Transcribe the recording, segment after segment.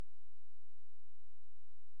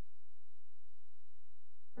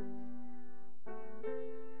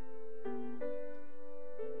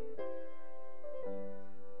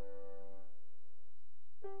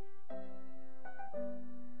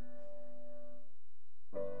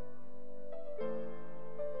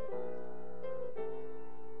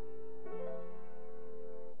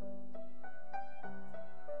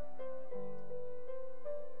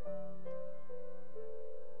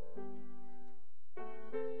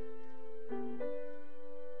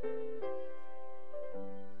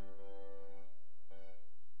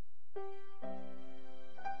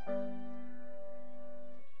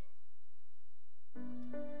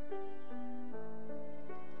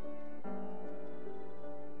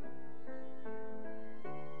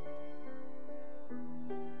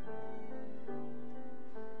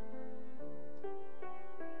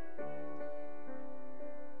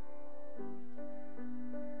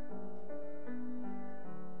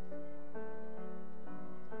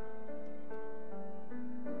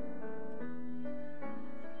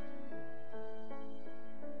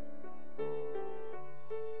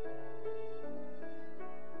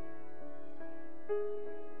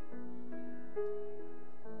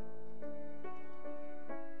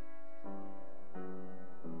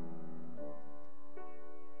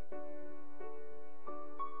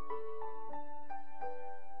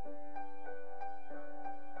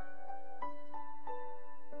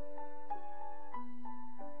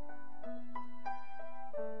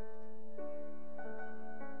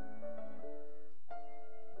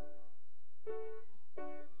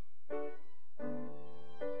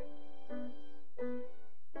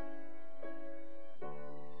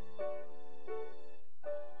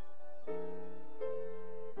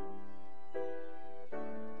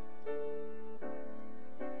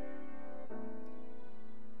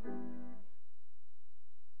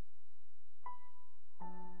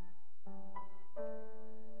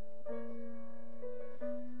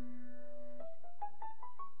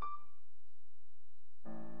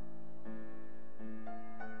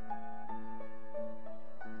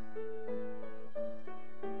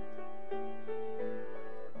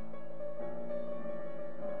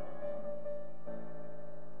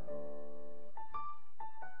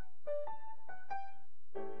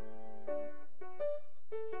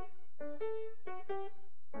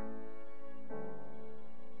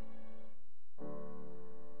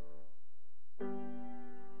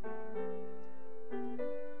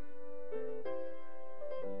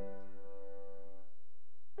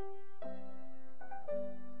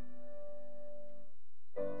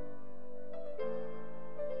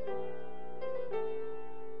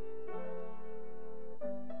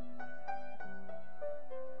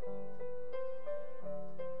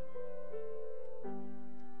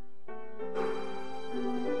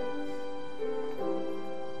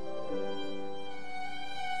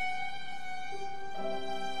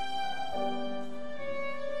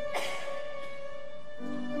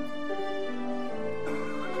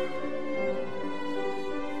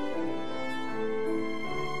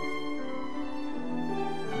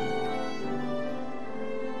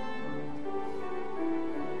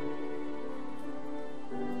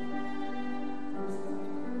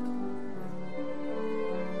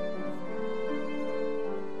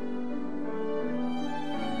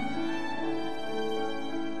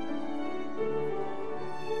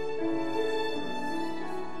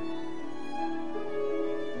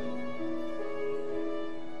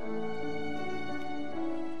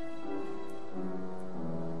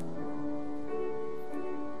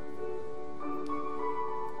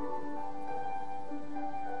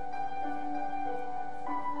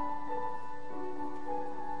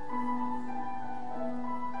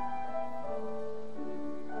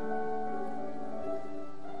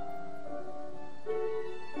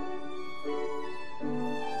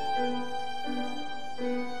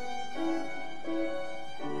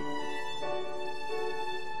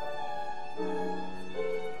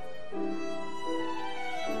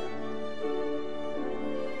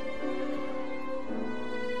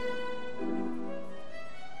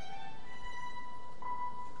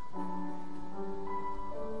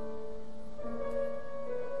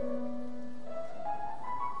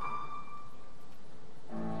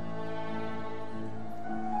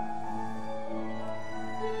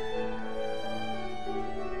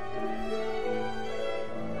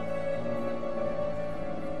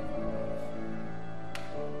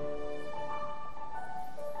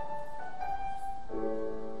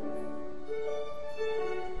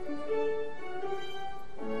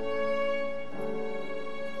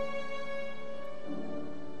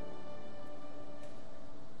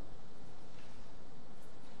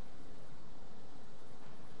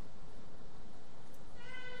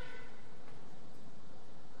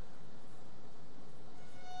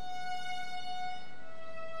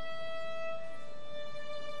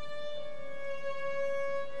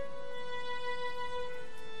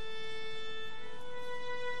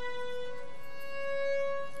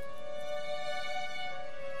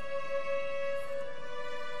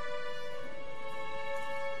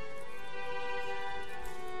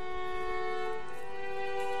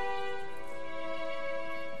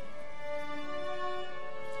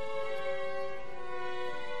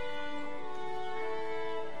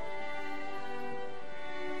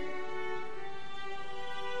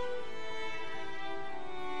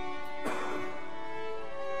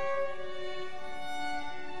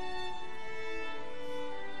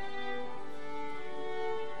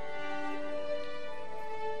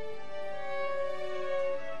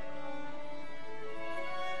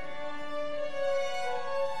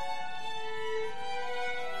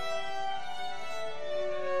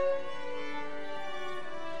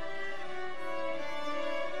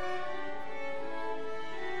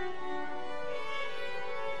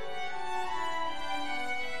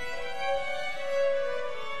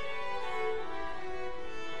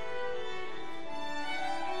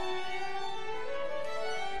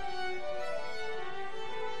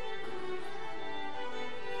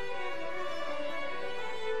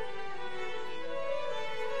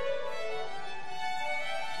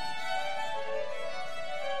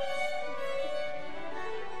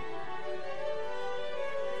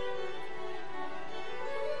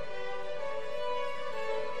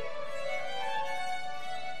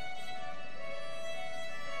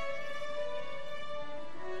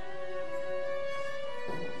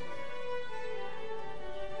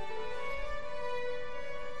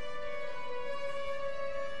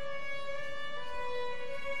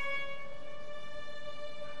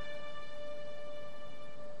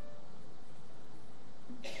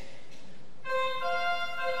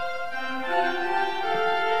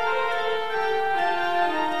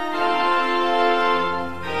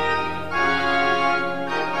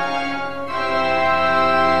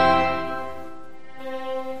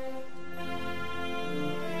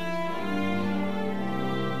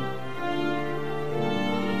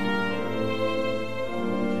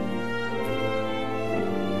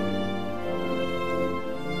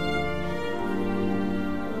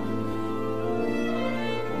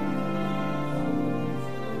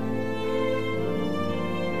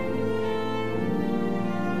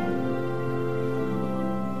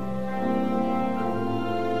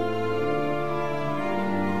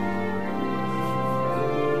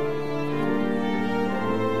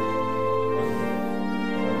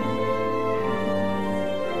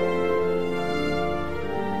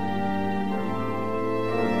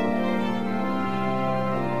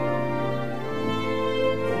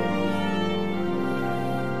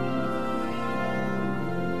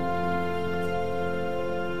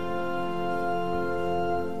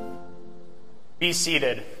Be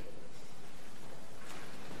seated.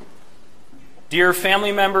 Dear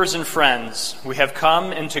family members and friends, we have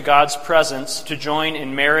come into God's presence to join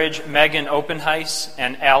in marriage Megan Oppenhuis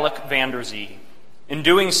and Alec Vander. In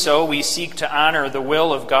doing so, we seek to honor the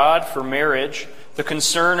will of God for marriage, the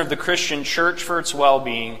concern of the Christian church for its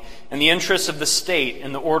well-being, and the interests of the state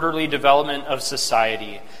in the orderly development of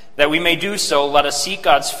society. That we may do so, let us seek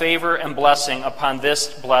God's favor and blessing upon this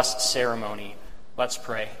blessed ceremony. Let's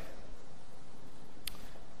pray.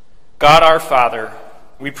 God our Father,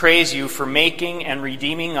 we praise you for making and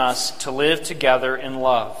redeeming us to live together in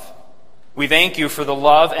love. We thank you for the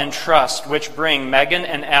love and trust which bring Megan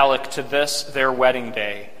and Alec to this, their wedding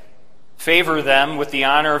day. Favor them with the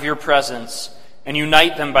honor of your presence and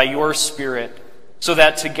unite them by your Spirit, so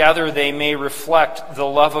that together they may reflect the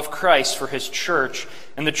love of Christ for his church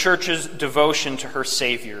and the church's devotion to her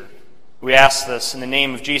Savior. We ask this in the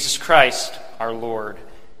name of Jesus Christ, our Lord.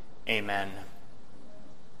 Amen.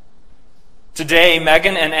 Today,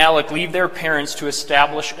 Megan and Alec leave their parents to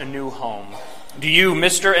establish a new home. Do you,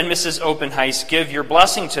 Mr. and Mrs. Oppenhuis, give your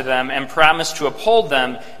blessing to them and promise to uphold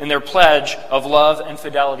them in their pledge of love and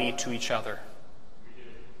fidelity to each other?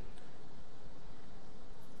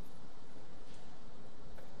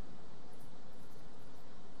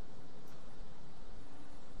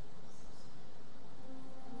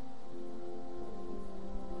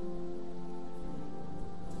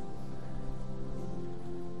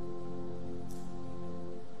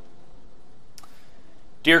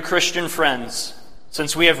 Dear Christian friends,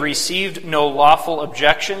 since we have received no lawful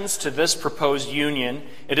objections to this proposed union,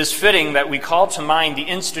 it is fitting that we call to mind the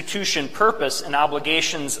institution, purpose, and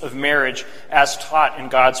obligations of marriage as taught in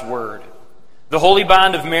God's Word. The holy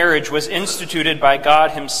bond of marriage was instituted by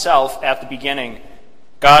God himself at the beginning.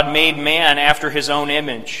 God made man after his own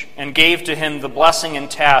image and gave to him the blessing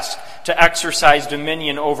and task to exercise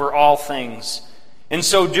dominion over all things. In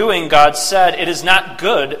so doing, God said, "It is not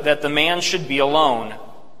good that the man should be alone.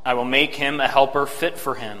 I will make him a helper fit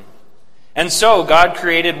for him." And so God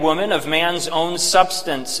created woman of man's own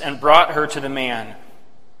substance and brought her to the man.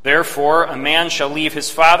 Therefore, a man shall leave his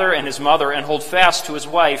father and his mother and hold fast to his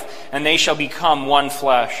wife, and they shall become one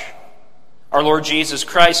flesh. Our Lord Jesus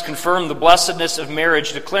Christ confirmed the blessedness of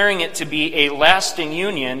marriage, declaring it to be a lasting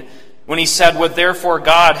union when he said, "What therefore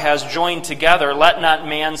God has joined together, let not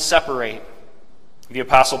man separate." The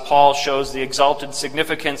Apostle Paul shows the exalted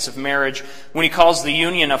significance of marriage when he calls the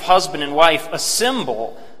union of husband and wife a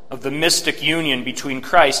symbol of the mystic union between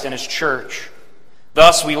Christ and his church.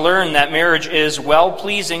 Thus, we learn that marriage is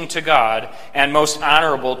well-pleasing to God and most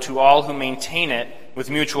honorable to all who maintain it with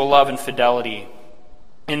mutual love and fidelity.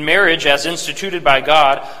 In marriage, as instituted by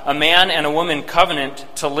God, a man and a woman covenant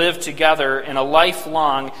to live together in a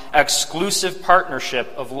lifelong, exclusive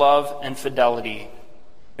partnership of love and fidelity.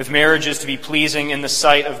 If marriage is to be pleasing in the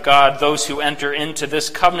sight of God, those who enter into this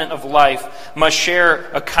covenant of life must share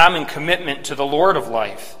a common commitment to the Lord of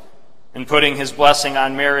life. In putting his blessing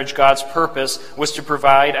on marriage, God's purpose was to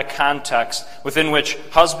provide a context within which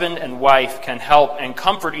husband and wife can help and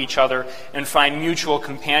comfort each other and find mutual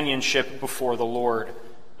companionship before the Lord.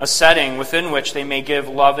 A setting within which they may give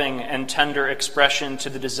loving and tender expression to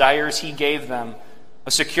the desires he gave them. A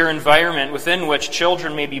secure environment within which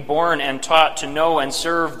children may be born and taught to know and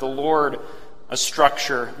serve the Lord, a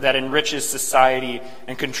structure that enriches society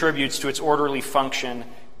and contributes to its orderly function,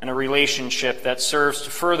 and a relationship that serves to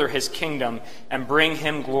further his kingdom and bring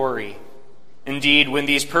him glory. Indeed, when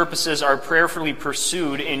these purposes are prayerfully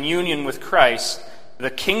pursued in union with Christ, the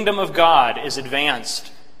kingdom of God is advanced,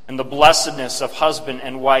 and the blessedness of husband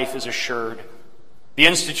and wife is assured. The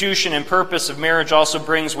institution and purpose of marriage also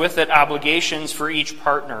brings with it obligations for each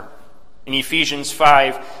partner. In Ephesians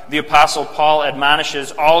 5, the Apostle Paul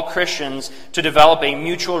admonishes all Christians to develop a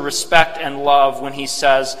mutual respect and love when he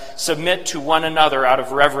says, "Submit to one another out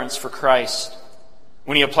of reverence for Christ."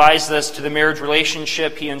 When he applies this to the marriage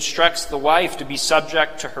relationship, he instructs the wife to be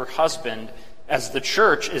subject to her husband, as the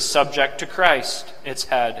church is subject to Christ, its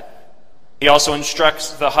head. He also instructs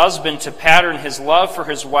the husband to pattern his love for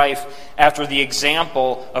his wife after the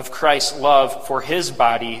example of Christ's love for his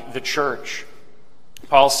body, the church.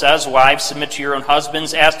 Paul says, "Wives, submit to your own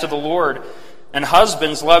husbands as to the Lord, and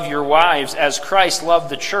husbands, love your wives as Christ loved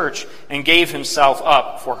the church and gave himself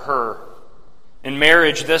up for her." In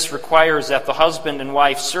marriage, this requires that the husband and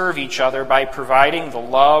wife serve each other by providing the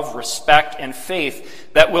love, respect, and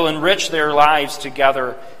faith that will enrich their lives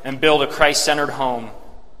together and build a Christ-centered home.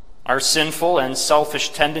 Our sinful and selfish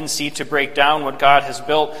tendency to break down what God has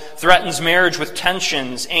built threatens marriage with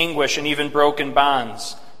tensions, anguish, and even broken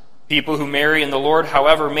bonds. People who marry in the Lord,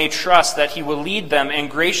 however, may trust that he will lead them and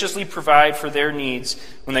graciously provide for their needs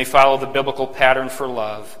when they follow the biblical pattern for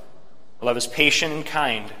love. Love is patient and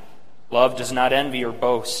kind. Love does not envy or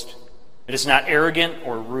boast. It is not arrogant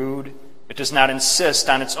or rude. It does not insist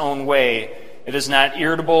on its own way. It is not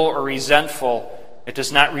irritable or resentful. It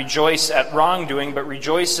does not rejoice at wrongdoing, but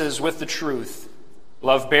rejoices with the truth.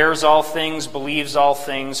 Love bears all things, believes all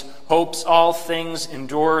things, hopes all things,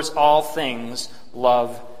 endures all things.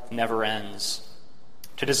 Love never ends.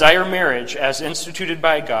 To desire marriage as instituted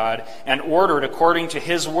by God and ordered according to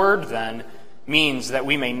his word, then, means that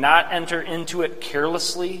we may not enter into it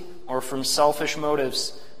carelessly or from selfish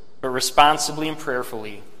motives, but responsibly and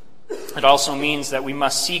prayerfully. It also means that we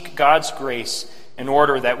must seek God's grace in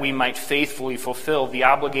order that we might faithfully fulfill the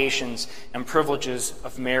obligations and privileges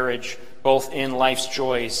of marriage, both in life's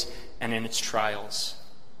joys and in its trials.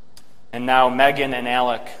 And now, Megan and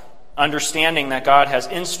Alec, understanding that God has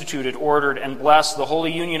instituted, ordered, and blessed the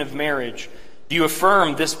holy union of marriage, do you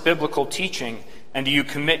affirm this biblical teaching, and do you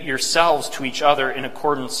commit yourselves to each other in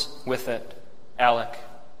accordance with it? Alec,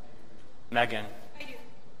 Megan. I do.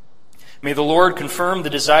 May the Lord confirm the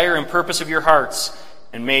desire and purpose of your hearts,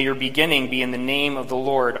 and may your beginning be in the name of the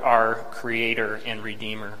Lord, our Creator and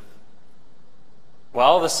Redeemer.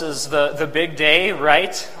 Well, this is the big day,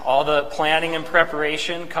 right? All the planning and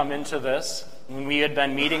preparation come into this. When we had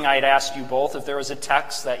been meeting, I had asked you both if there was a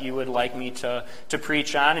text that you would like me to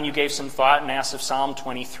preach on, and you gave some thought and asked if Psalm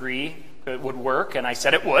 23 would work, and I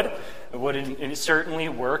said it would. It would certainly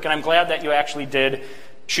work, and I'm glad that you actually did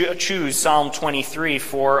choose Psalm 23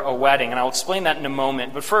 for a wedding, and I'll explain that in a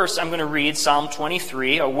moment. But first, I'm going to read Psalm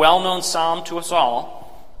 23, a well-known psalm to us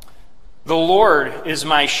all. The Lord is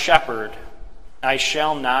my shepherd, I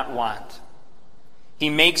shall not want. He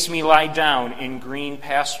makes me lie down in green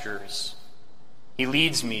pastures. He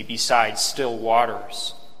leads me beside still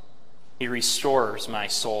waters. He restores my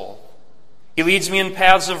soul. He leads me in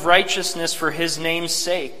paths of righteousness for his name's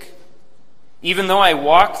sake. Even though I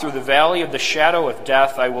walk through the valley of the shadow of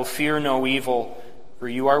death, I will fear no evil, for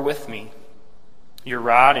you are with me. Your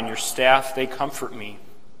rod and your staff, they comfort me.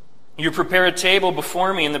 You prepare a table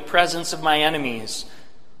before me in the presence of my enemies.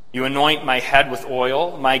 You anoint my head with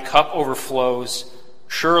oil, my cup overflows.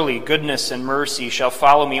 Surely goodness and mercy shall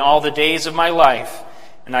follow me all the days of my life,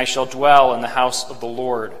 and I shall dwell in the house of the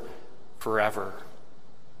Lord forever.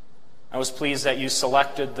 I was pleased that you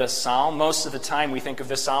selected this psalm. Most of the time we think of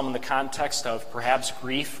this psalm in the context of perhaps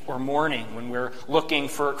grief or mourning when we're looking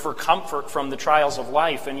for comfort from the trials of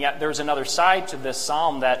life. And yet there's another side to this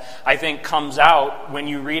psalm that I think comes out when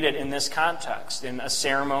you read it in this context, in a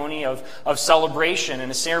ceremony of celebration,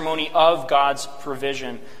 in a ceremony of God's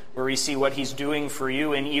provision, where we see what he's doing for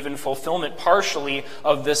you and even fulfillment partially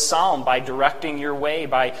of this psalm by directing your way,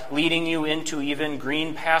 by leading you into even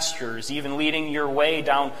green pastures, even leading your way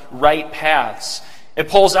down right paths. It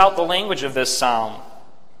pulls out the language of this psalm,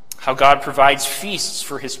 how God provides feasts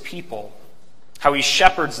for his people, how he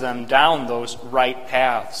shepherds them down those right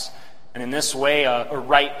paths. And in this way, a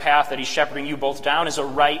right path that he's shepherding you both down is a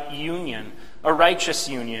right union, a righteous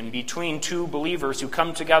union between two believers who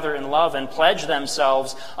come together in love and pledge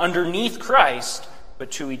themselves underneath Christ,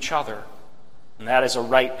 but to each other. And that is a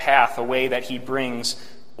right path, a way that he brings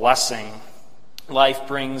blessing. Life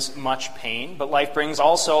brings much pain, but life brings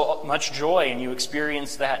also much joy, and you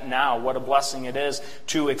experience that now. What a blessing it is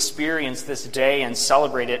to experience this day and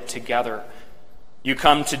celebrate it together. You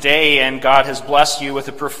come today and God has blessed you with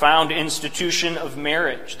a profound institution of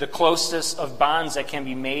marriage, the closest of bonds that can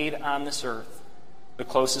be made on this earth, the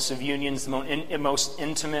closest of unions, the most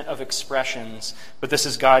intimate of expressions. But this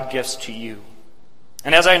is God's gifts to you.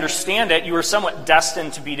 And as I understand it, you were somewhat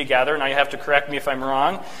destined to be together. Now you have to correct me if I'm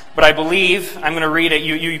wrong, but I believe, I'm going to read it,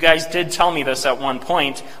 you guys did tell me this at one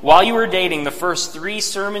point. While you were dating, the first 3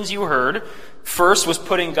 sermons you heard, first was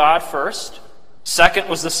putting God first, second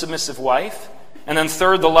was the submissive wife, and then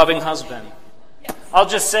third, the loving husband. I'll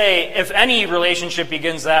just say, if any relationship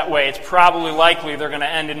begins that way, it's probably likely they're going to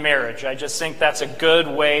end in marriage. I just think that's a good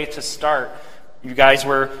way to start. You guys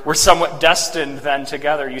were somewhat destined then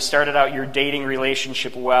together. You started out your dating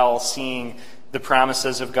relationship well, seeing the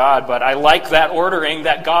promises of God. But I like that ordering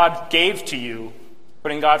that God gave to you,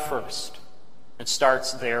 putting God first. It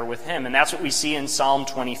starts there with him. And that's what we see in Psalm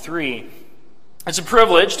 23. It's a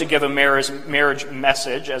privilege to give a marriage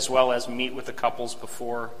message as well as meet with the couples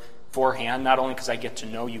beforehand, not only because I get to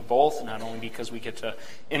know you both, not only because we get to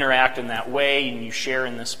interact in that way and you share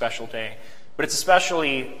in this special day, but it's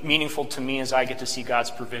especially meaningful to me as I get to see God's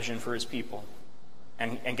provision for his people.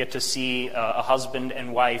 and get to see a husband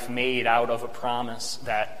and wife made out of a promise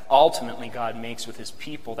that ultimately God makes with his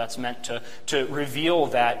people. That's meant to reveal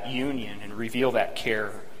that union and reveal that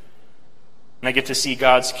care. And I get to see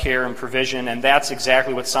God's care and provision, and that's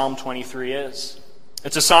exactly what Psalm 23 is.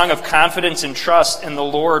 It's a song of confidence and trust in the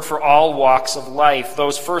Lord for all walks of life.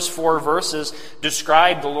 Those first 4 verses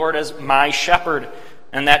describe the Lord as my shepherd.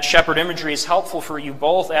 And that shepherd imagery is helpful for you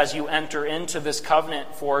both as you enter into this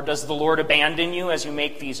covenant. For does the Lord abandon you as you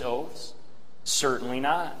make these oaths? Certainly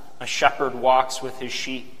not. A shepherd walks with his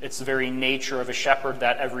sheep. It's the very nature of a shepherd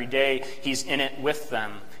that every day he's in it with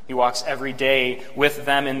them. He walks every day with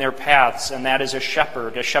them in their paths, and that is a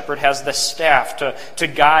shepherd. A shepherd has the staff to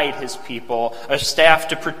guide his people, a staff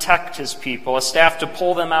to protect his people, a staff to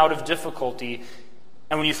pull them out of difficulty.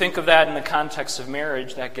 And when you think of that in the context of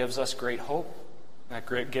marriage, that gives us great hope.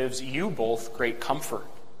 That gives you both great comfort.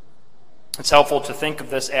 It's helpful to think of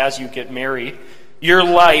this as you get married. Your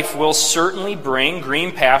life will certainly bring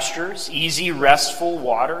green pastures, easy, restful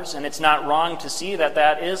waters, and it's not wrong to see that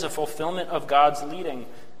that is a fulfillment of God's leading,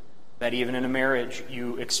 that even in a marriage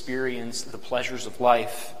you experience the pleasures of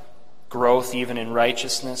life, growth even in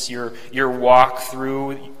righteousness. Your walk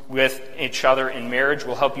through with each other in marriage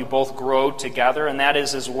will help you both grow together, and that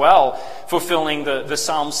is as well fulfilling the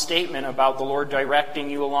Psalm statement about the Lord directing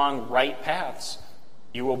you along right paths.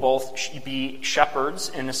 You will both be shepherds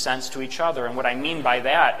in a sense to each other, and what I mean by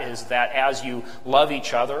that is that as you love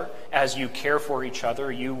each other, as you care for each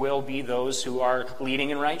other, you will be those who are leading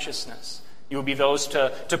in righteousness. You will be those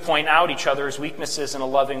to point out each other's weaknesses in a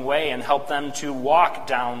loving way and help them to walk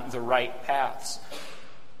down the right paths.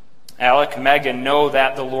 Alec, Megan, know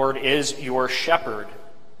that the Lord is your shepherd.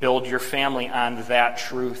 Build your family on that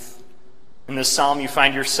truth. In this psalm, you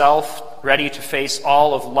find yourself ready to face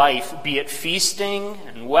all of life, be it feasting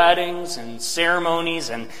and weddings and ceremonies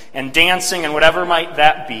and dancing and whatever might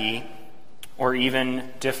that be, or even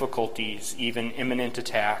difficulties, even imminent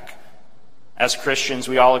attack. As Christians,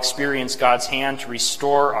 we all experience God's hand to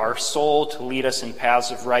restore our soul, to lead us in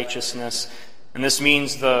paths of righteousness. And this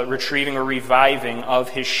means the retrieving or reviving of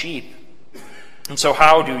his sheep. And so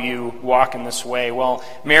how do you walk in this way? Well,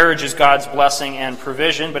 marriage is God's blessing and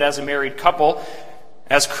provision, but as a married couple,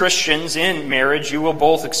 as Christians in marriage, you will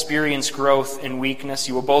both experience growth and weakness.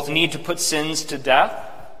 You will both need to put sins to death.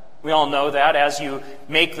 We all know that as you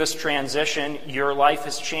make this transition, your life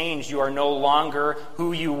has changed. You are no longer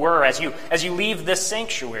who you were. As you leave this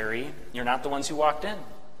sanctuary, you're not the ones who walked in.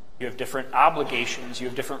 You have different obligations. You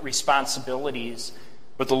have different responsibilities.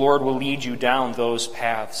 But the Lord will lead you down those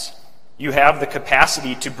paths. You have the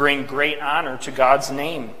capacity to bring great honor to God's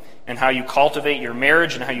name and how you cultivate your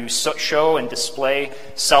marriage and how you show and display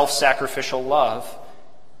self-sacrificial love.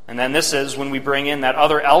 And then this is when we bring in that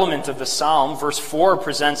other element of the psalm. Verse 4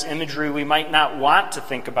 presents imagery we might not want to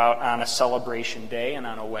think about on a celebration day and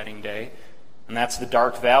on a wedding day. And that's the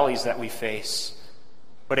dark valleys that we face.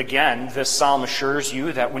 But again, this psalm assures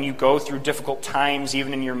you that when you go through difficult times,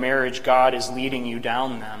 even in your marriage, God is leading you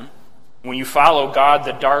down them. When you follow God,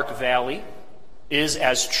 the dark valley is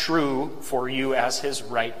as true for you as his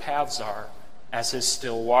right paths are, as his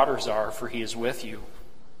still waters are, for he is with you.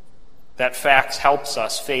 That fact helps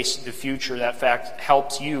us face the future. That fact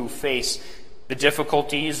helps you face the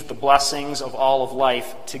difficulties, the blessings of all of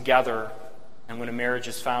life together. And when a marriage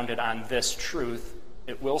is founded on this truth,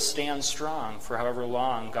 it will stand strong for however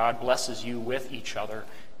long God blesses you with each other.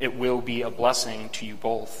 It will be a blessing to you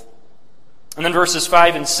both. And then verses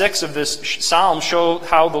 5 and 6 of this psalm show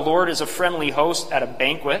how the Lord is a friendly host at a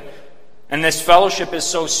banquet. And this fellowship is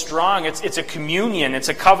so strong. It's a communion. It's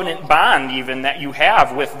a covenant bond even that you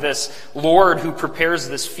have with this Lord who prepares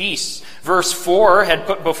this feast. Verse 4 had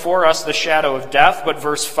put before us the shadow of death, but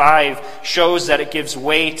verse 5 shows that it gives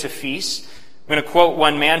way to feast. I'm going to quote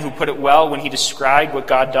one man who put it well when he described what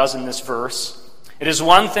God does in this verse. It is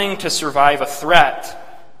one thing to survive a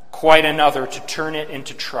threat, quite another to turn it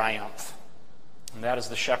into triumph. And that is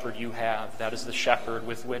the shepherd you have. That is the shepherd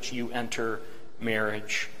with which you enter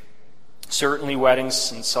marriage. Certainly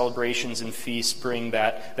weddings and celebrations and feasts bring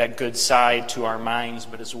that good side to our minds,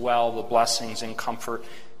 but as well the blessings and comfort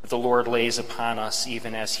that the Lord lays upon us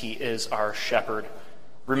even as he is our shepherd.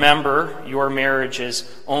 Remember, your marriage is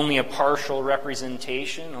only a partial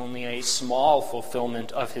representation, only a small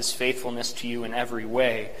fulfillment of his faithfulness to you in every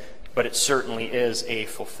way, but it certainly is a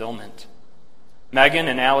fulfillment. Megan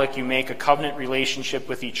and Alec, you make a covenant relationship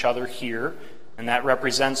with each other here, and that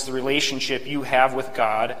represents the relationship you have with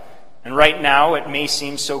God. And right now, it may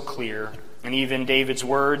seem so clear. And even David's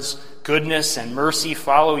words, goodness and mercy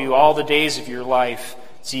follow you all the days of your life.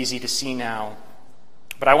 It's easy to see now.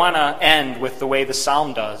 But I want to end with the way the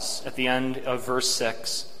psalm does at the end of verse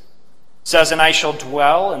 6. It says, "And I shall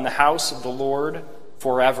dwell in the house of the Lord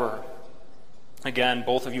forever." Again,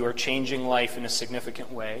 both of you are changing life in a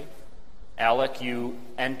significant way. Alec, you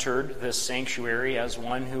entered this sanctuary as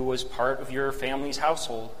one who was part of your family's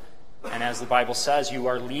household. And as the Bible says, you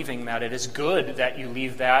are leaving that. It is good that you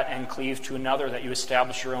leave that and cleave to another, that you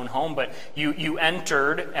establish your own home. But you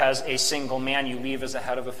entered as a single man. You leave as the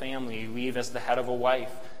head of a family. You leave as the head of a wife,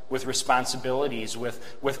 with responsibilities,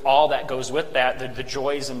 with all that goes with that, the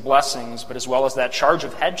joys and blessings, but as well as that charge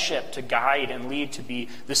of headship to guide and lead, to be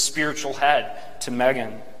the spiritual head to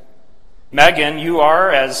Megan. Megan, you are,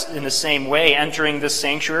 as in the same way, entering this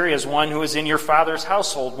sanctuary as one who is in your father's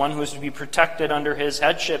household, one who is to be protected under his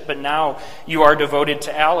headship, but now you are devoted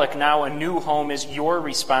to Alec. Now a new home is your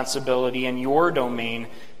responsibility and your domain,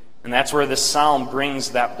 and that's where this psalm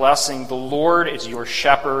brings that blessing. The Lord is your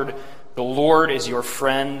shepherd. The Lord is your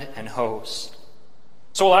friend and host.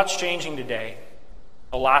 So a lot's changing today.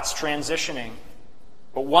 A lot's transitioning.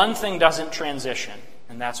 But one thing doesn't transition,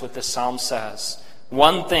 and that's what this psalm says.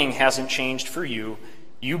 One thing hasn't changed for you.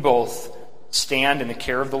 You both stand in the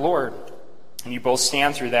care of the Lord. And you both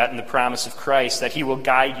stand through that in the promise of Christ, that he will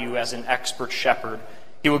guide you as an expert shepherd.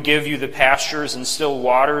 He will give you the pastures and still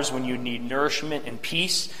waters when you need nourishment and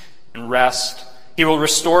peace and rest. He will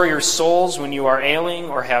restore your souls when you are ailing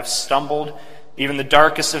or have stumbled. Even the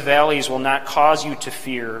darkest of valleys will not cause you to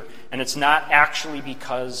fear. And it's not actually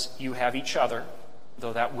because you have each other,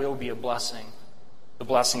 though that will be a blessing. The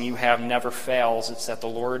blessing you have never fails. It's that the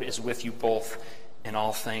Lord is with you both in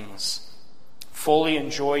all things. Fully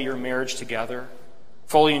enjoy your marriage together.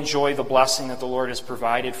 Fully enjoy the blessing that the Lord has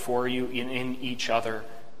provided for you in each other.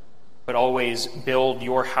 But always build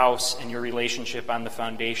your house and your relationship on the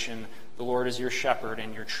foundation. The Lord is your shepherd,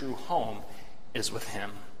 and your true home is with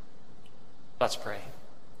him. Let's pray.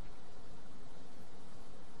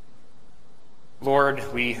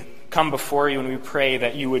 Lord, we come before you and we pray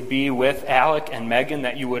that you would be with Alec and Megan,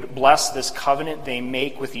 that you would bless this covenant they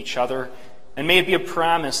make with each other, and may it be a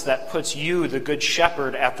promise that puts you, the Good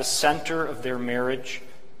Shepherd, at the center of their marriage.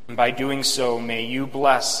 And by doing so, may you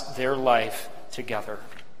bless their life together.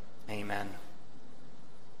 Amen.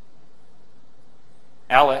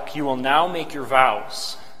 Alec, you will now make your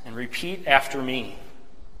vows and repeat after me.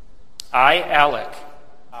 I, Alec,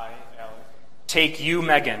 take you,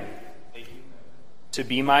 Megan, to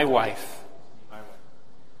be my wife.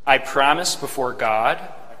 I promise before God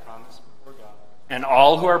and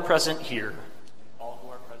all who are present here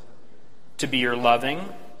to be your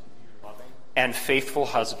loving and faithful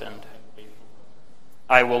husband.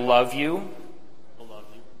 I will love you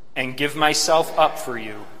and give myself up for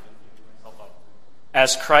you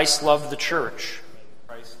as Christ loved the church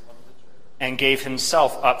and gave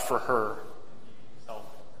himself up for her.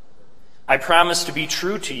 I promise to be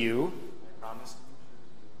true to you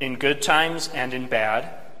in good times and in bad,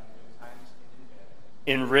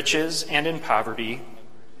 in riches and in poverty,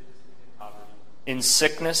 in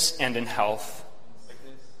sickness and in health.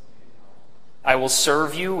 I will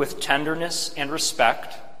serve you with tenderness and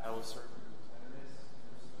respect,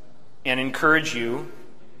 and encourage you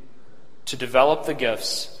to develop the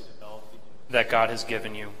gifts that God has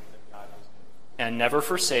given you, and never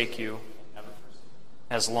forsake you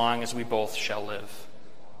as long as we both shall live.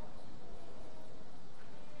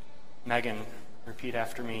 Megan, repeat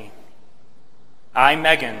after me. I,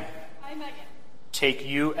 Megan, take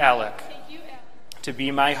you, Alec, to be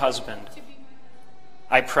my husband.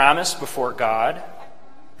 I promise before God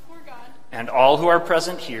and all who are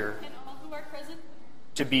present here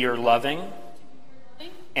to be your loving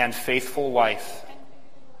and faithful wife.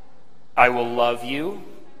 I will love you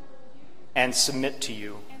and submit to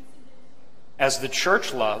you as the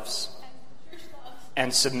church loves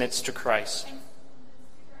and submits to Christ.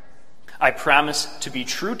 I promise to be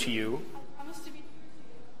true to you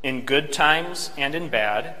in good times and in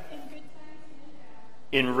bad,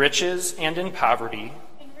 in riches and in poverty,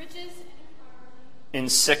 in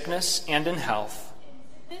sickness and in health.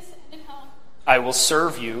 I will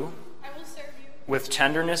serve you with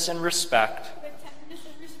tenderness and respect,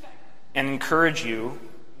 and encourage you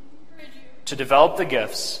to develop the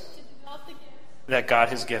gifts that God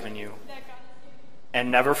has given you,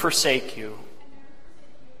 and never forsake you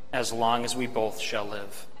as long as we both shall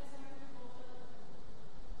live.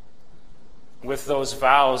 With those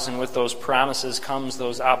vows and with those promises comes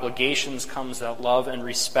those obligations, comes that love and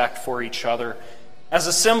respect for each other. As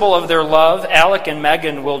a symbol of their love, Alec and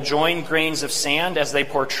Megan will join grains of sand as they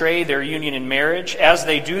portray their union in marriage. As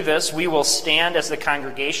they do this, we will stand as the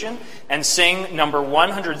congregation and sing number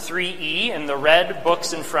 103E in the red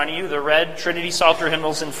books in front of you, the red Trinity Psalter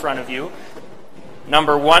hymnals in front of you.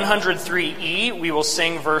 Number 103E, we will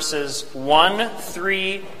sing verses 1,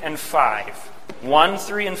 3, and 5. 1,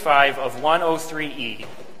 3, and 5 of 103E.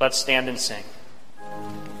 Let's stand and sing.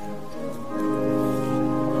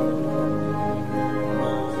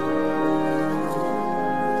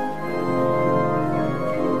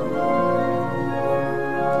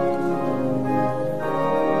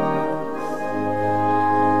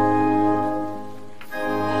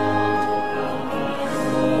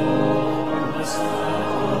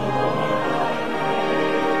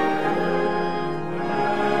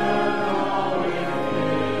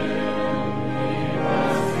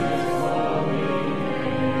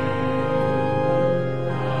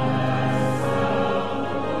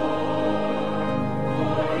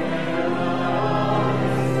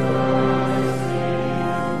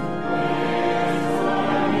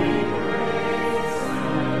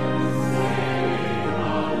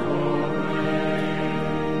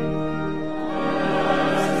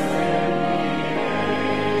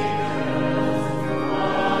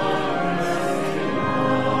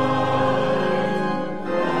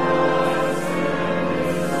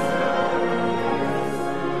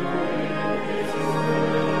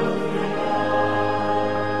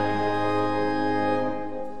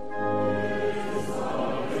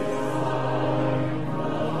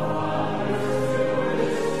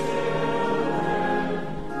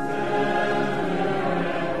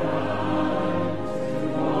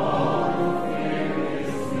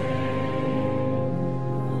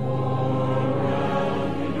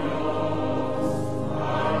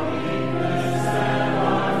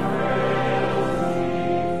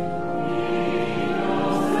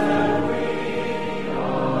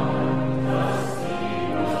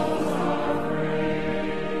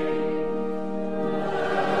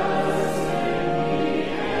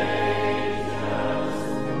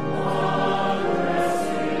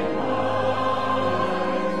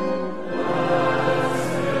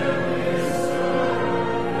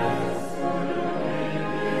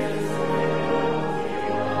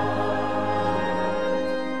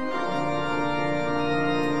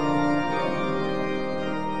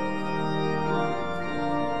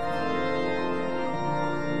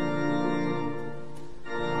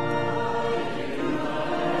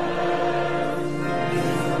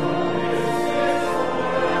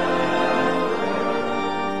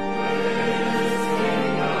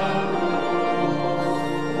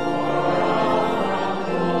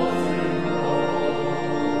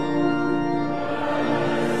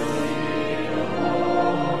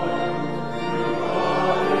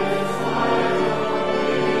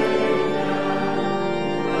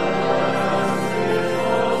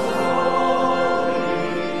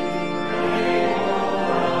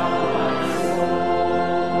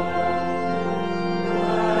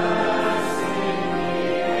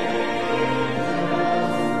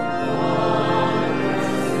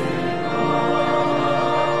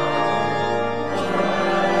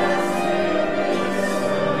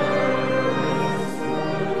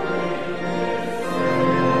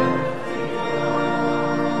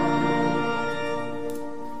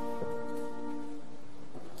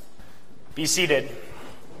 Be seated.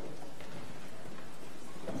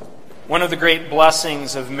 One of the great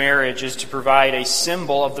blessings of marriage is to provide a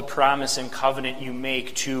symbol of the promise and covenant you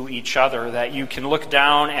make to each other, that you can look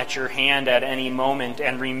down at your hand at any moment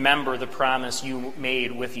and remember the promise you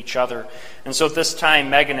made with each other. And so at this time,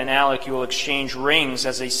 Megan and Alec, you will exchange rings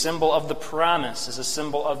as a symbol of the promise, as a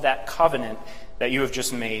symbol of that covenant that you have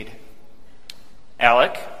just made.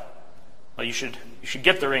 Alec, well, you should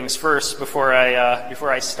get the rings first before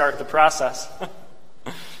I start the process.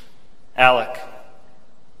 Alec,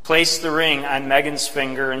 place the ring on Megan's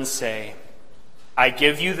finger and say, I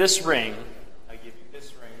give you this ring,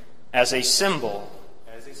 as a symbol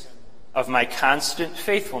of my constant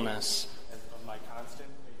faithfulness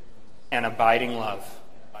and abiding love.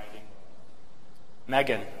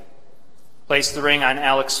 Megan, place the ring on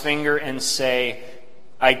Alec's finger and say,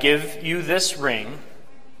 I give you this ring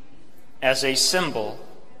as a symbol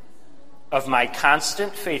of my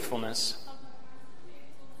constant faithfulness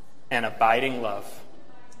and abiding love.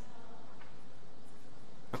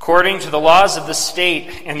 According to the laws of the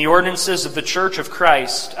state and the ordinances of the Church of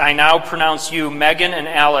Christ, I now pronounce you, Megan and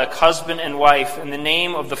Alec, husband and wife, in the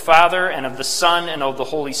name of the Father and of the Son and of the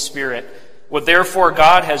Holy Spirit. What therefore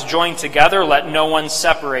God has joined together, let no one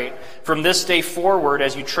separate. From this day forward,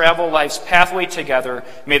 as you travel life's pathway together,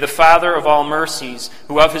 may the Father of all mercies,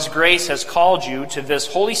 who of his grace has called you to this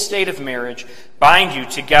holy state of marriage, bind you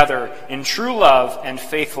together in true love and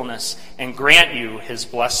faithfulness, and grant you his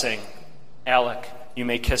blessing. Alec, you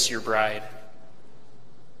may kiss your bride.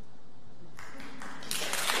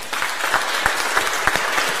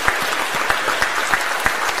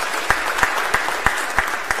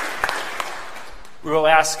 We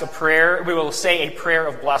will say a prayer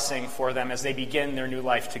of blessing for them as they begin their new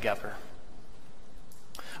life together.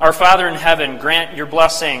 Our Father in heaven, grant your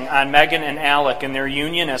blessing on Megan and Alec in their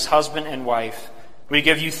union as husband and wife. We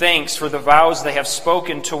give you thanks for the vows they have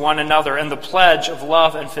spoken to one another and the pledge of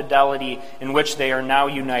love and fidelity in which they are now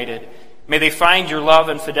united. May they find your love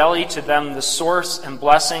and fidelity to them the source and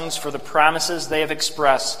blessings for the promises they have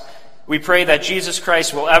expressed. We pray that Jesus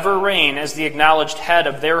Christ will ever reign as the acknowledged head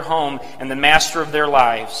of their home and the master of their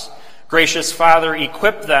lives. Gracious Father,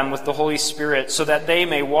 equip them with the Holy Spirit so that they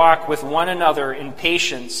may walk with one another in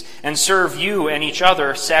patience and serve you and each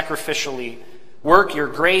other sacrificially. Work your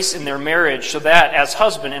grace in their marriage so that, as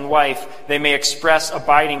husband and wife, they may express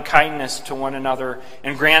abiding kindness to one another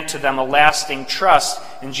and grant to them a lasting trust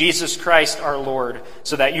in Jesus Christ our Lord,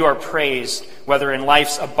 so that you are praised, whether in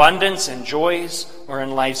life's abundance and joys or in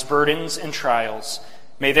life's burdens and trials.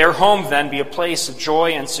 May their home then be a place of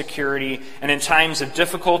joy and security, and in times of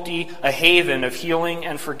difficulty, a haven of healing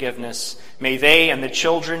and forgiveness. May they and the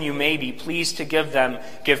children you may be pleased to give them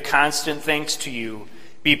give constant thanks to you.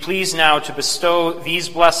 Be pleased now to bestow these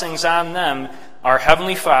blessings on them, our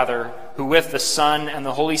Heavenly Father, who with the Son and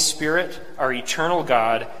the Holy Spirit, our eternal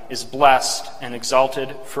God, is blessed and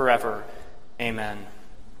exalted forever. Amen.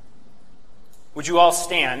 Would you all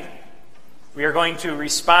stand? We are going to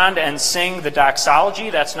respond and sing the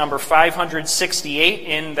doxology. That's number 568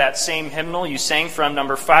 in that same hymnal you sang from,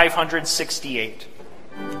 number 568.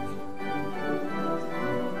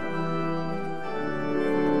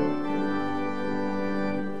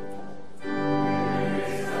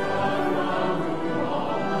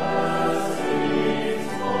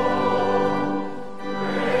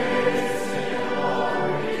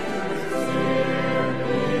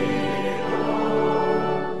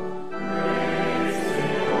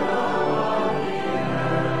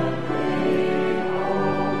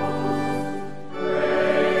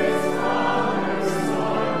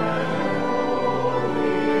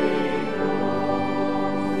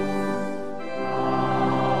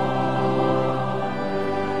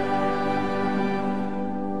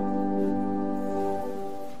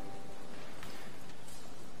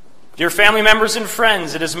 Dear family members and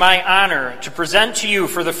friends, it is my honor to present to you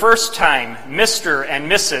for the first time Mr.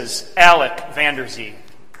 and Mrs. Alec Vander.